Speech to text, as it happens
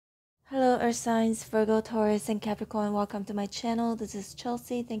Earth signs, Virgo, Taurus, and Capricorn. Welcome to my channel. This is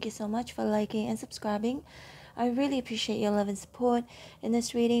Chelsea. Thank you so much for liking and subscribing. I really appreciate your love and support. In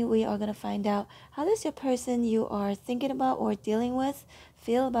this reading, we are going to find out how does your person you are thinking about or dealing with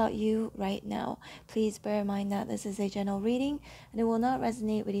feel about you right now. Please bear in mind that this is a general reading and it will not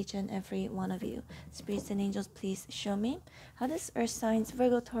resonate with each and every one of you. Spirits and angels, please show me how does Earth signs,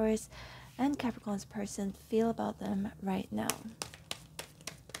 Virgo, Taurus, and Capricorn's person feel about them right now.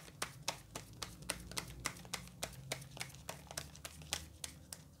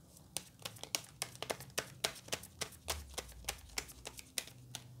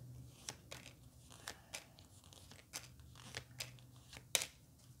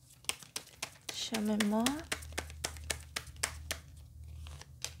 Show me more.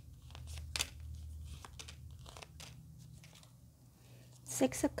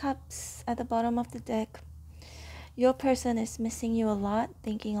 Six of Cups at the bottom of the deck. Your person is missing you a lot,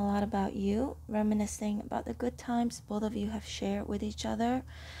 thinking a lot about you, reminiscing about the good times both of you have shared with each other.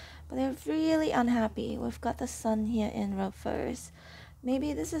 But they're really unhappy. We've got the Sun here in reverse.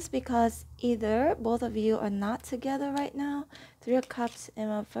 Maybe this is because either both of you are not together right now. Three of Cups in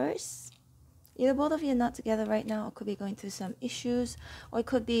reverse. Either both of you are not together right now, or could be going through some issues, or it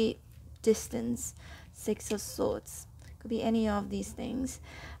could be distance. Six of Swords. Could be any of these things.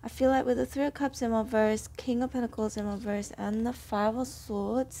 I feel like with the Three of Cups in reverse, King of Pentacles in reverse, and the Five of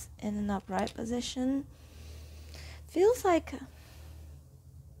Swords in an upright position, feels like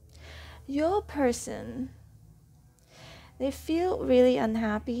your person, they feel really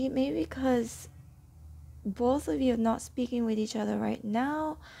unhappy, maybe because both of you are not speaking with each other right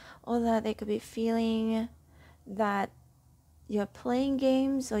now, or that they could be feeling that you're playing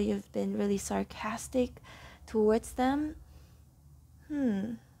games or you've been really sarcastic towards them.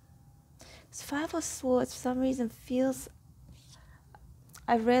 Five of Swords for some reason feels,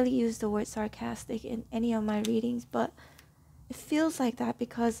 I rarely use the word sarcastic in any of my readings, but it feels like that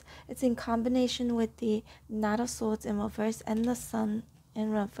because it's in combination with the Knight of Swords in reverse and the Sun in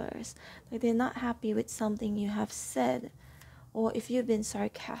reverse. Like they're not happy with something you have said, or if you've been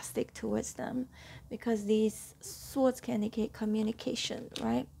sarcastic towards them, because these swords can indicate communication,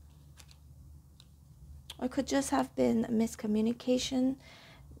 right? Or it could just have been miscommunication.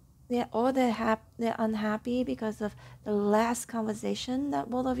 They're unhappy because of the last conversation that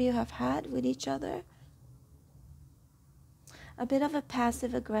both of you have had with each other. A bit of a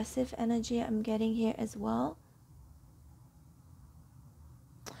passive-aggressive energy I'm getting here as well.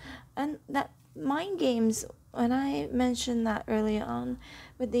 And that mind games, when I mentioned that earlier on,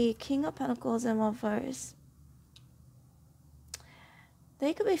 with the King of Pentacles in reverse,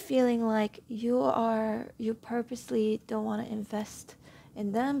 they could be feeling like you purposely don't want to invest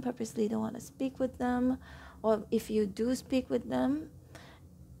in them, purposely don't want to speak with them, or if you do speak with them,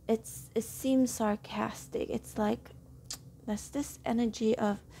 it seems sarcastic. It's like there's this energy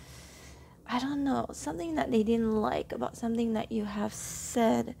of, I don't know, something that they didn't like about something that you have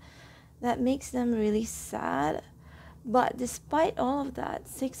said that makes them really sad. But despite all of that,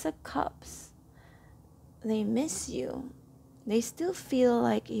 Six of Cups, they miss you. They still feel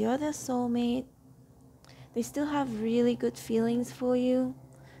like you're their soulmate. They still have really good feelings for you,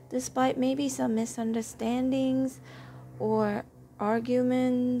 despite maybe some misunderstandings or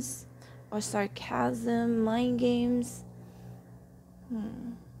arguments or sarcasm, mind games.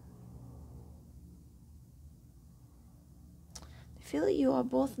 I feel like you are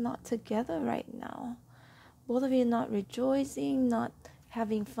both not together right now. Both of you not rejoicing, not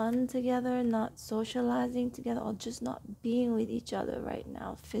having fun together, not socializing together, or just not being with each other right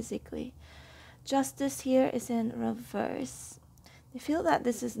now physically. Justice here is in reverse. They feel that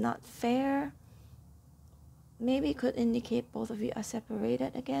this is not fair. Maybe it could indicate both of you are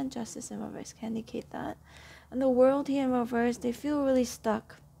separated. Again, Justice in reverse can indicate that. And the World here in reverse, they feel really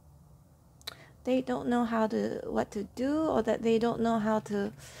stuck. They don't know what to do, or that they don't know how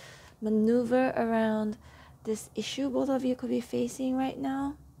to maneuver around this issue both of you could be facing right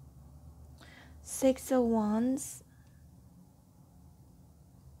now. Six of Wands.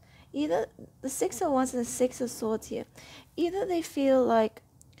 Either the Six of Wands and the Six of Swords here, either they feel like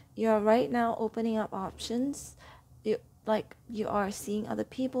you're right now opening up options, like you are seeing other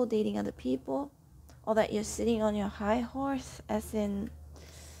people, dating other people, or that you're sitting on your high horse, as in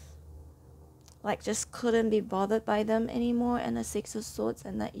like just couldn't be bothered by them anymore, and the Six of Swords,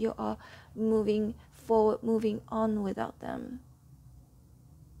 and that you are moving forward, moving on without them.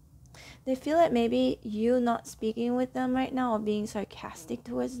 They feel like maybe you not speaking with them right now or being sarcastic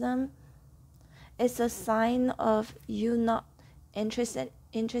towards them, it's a sign of you not interested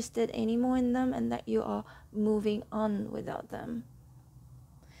anymore in them, and that you are moving on without them.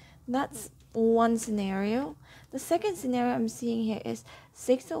 That's one scenario. The second scenario I'm seeing here is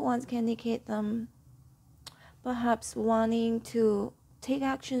Six of Wands can indicate them perhaps wanting to take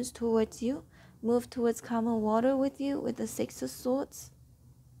actions towards you, move towards common water with you with the Six of Swords.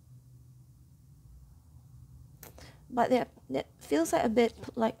 But it feels like a bit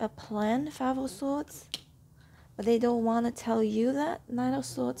like a plan, Five of Swords. But they don't want to tell you that. Nine of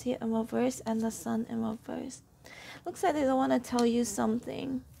Swords here in reverse and the Sun in reverse. Looks like they don't want to tell you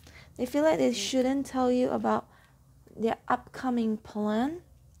something. They feel like they shouldn't tell you about their upcoming plan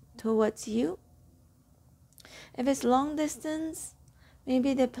towards you. If it's long distance,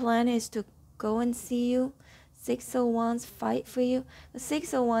 maybe the plan is to go and see you. Six of Wands fight for you. The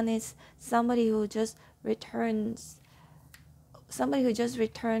Six of Wands is somebody who just returns. Somebody who just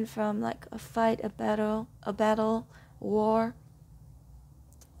returned from like a fight, a battle, war.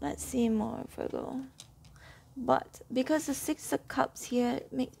 Let's see more, Virgo. But because the Six of Cups here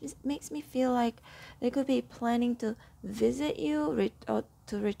makes me feel like they could be planning to visit you, or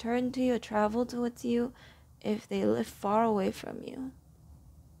to return to you, or travel towards you if they live far away from you.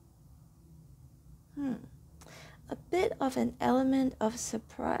 A bit of an element of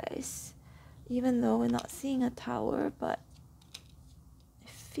surprise, even though we're not seeing a tower, but it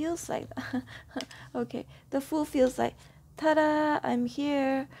feels like that. Okay, the Fool feels like, ta-da, I'm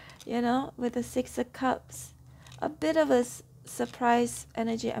here, you know, with the Six of Cups. A bit of a surprise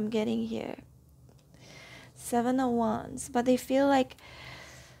energy I'm getting here. Seven of Wands, but they feel like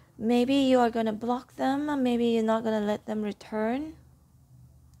maybe you are going to block them, maybe you're not going to let them return.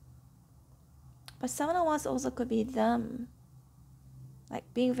 But Seven of Wands also could be them, like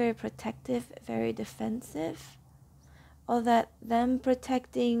being very protective, very defensive, or that them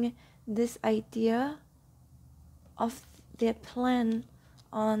protecting this idea of their plan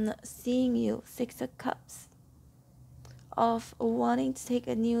on seeing you, Six of Cups, of wanting to take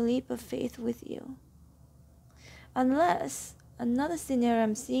a new leap of faith with you. Unless, another scenario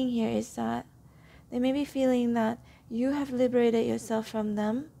I'm seeing here is that they may be feeling that you have liberated yourself from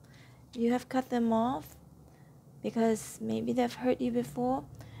them, you have cut them off because maybe they've hurt you before,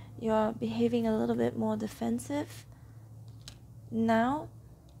 you're behaving a little bit more defensive now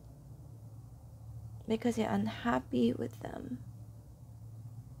because you're unhappy with them.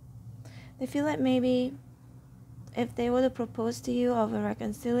 They feel like maybe if they were to propose to you of a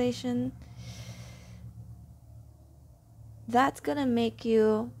reconciliation, that's gonna make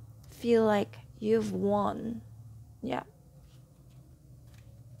you feel like you've won. Yeah.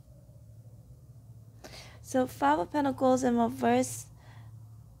 So Five of Pentacles in reverse,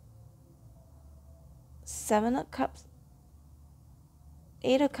 Seven of Cups,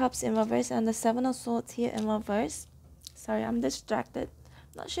 Eight of Cups in reverse, and the Seven of Swords here in reverse. Sorry, I'm distracted.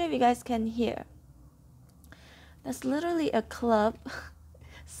 Not sure if you guys can hear. There's literally a club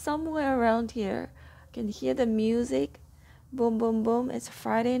somewhere around here. I can hear the music. Boom, boom, boom. It's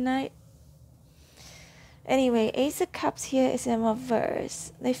Friday night. Anyway, Ace of Cups here is in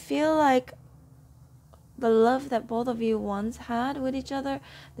reverse. They feel like the love that both of you once had with each other,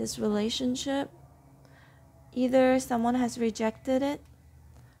 this relationship, either someone has rejected it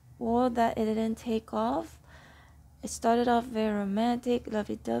or that it didn't take off. It started off very romantic,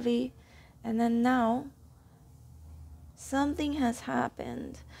 lovey-dovey, and then now something has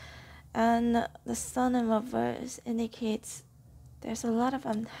happened, and the Sun in reverse indicates there's a lot of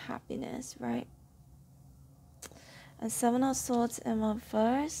unhappiness, right? And Seven of Swords in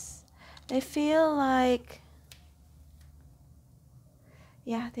reverse, they feel like,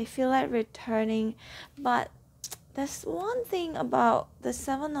 yeah, they feel like returning. But there's one thing about the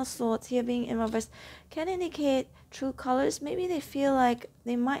Seven of Swords here being in reverse can indicate true colors. Maybe they feel like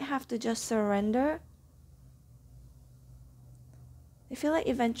they might have to just surrender. They feel like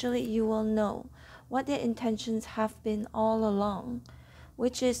eventually you will know what their intentions have been all along,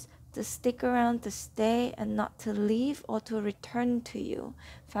 which is to stick around, to stay, and not to leave or to return to you.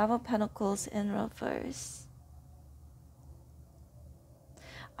 Five of Pentacles in reverse.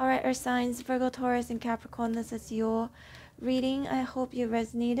 Alright, Earth signs, Virgo, Taurus, and Capricorn, this is your reading. I hope you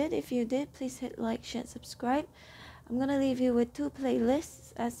resonated. If you did, please hit like, share, and subscribe. I'm going to leave you with two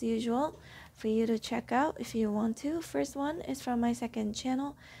playlists as usual for you to check out if you want to. First one is from my second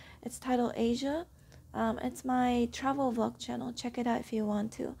channel. It's titled Asia. It's my travel vlog channel. Check it out if you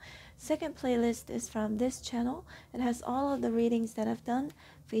want to. Second playlist is from this channel. It has all of the readings that I've done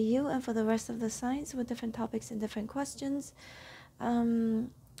for you and for the rest of the signs with different topics and different questions.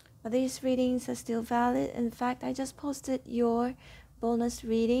 But these readings are still valid. In fact, I just posted your bonus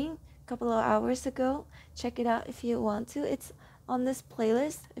reading a couple of hours ago. Check it out if you want to. It's on this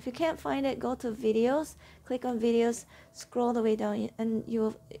playlist. If you can't find it, go to videos, click on videos, scroll the way down, and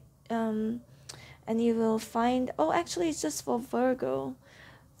you'll and you will find, oh, actually it's just for Virgo.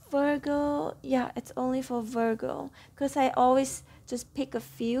 Virgo, yeah, it's only for Virgo, because I always just pick a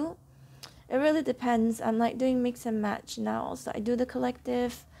few. It really depends. I'm like doing mix and match now, so I do the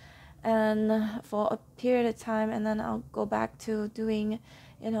collective and for a period of time, and then I'll go back to doing,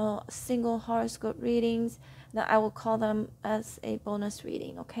 you know, single horoscope readings. Now I will call them as a bonus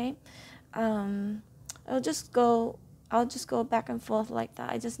reading. Okay, I'll just go back and forth like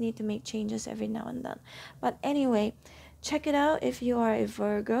that. I just need to make changes every now and then. But anyway, check it out if you are a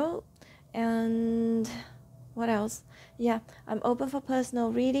Virgo. And what else? Yeah, I'm open for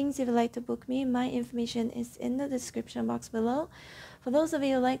personal readings. If you'd like to book me, my information is in the description box below. For those of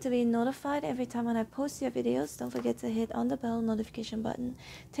you who like to be notified every time when I post your videos, don't forget to hit on the bell notification button.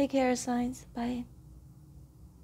 Take care, signs. Bye.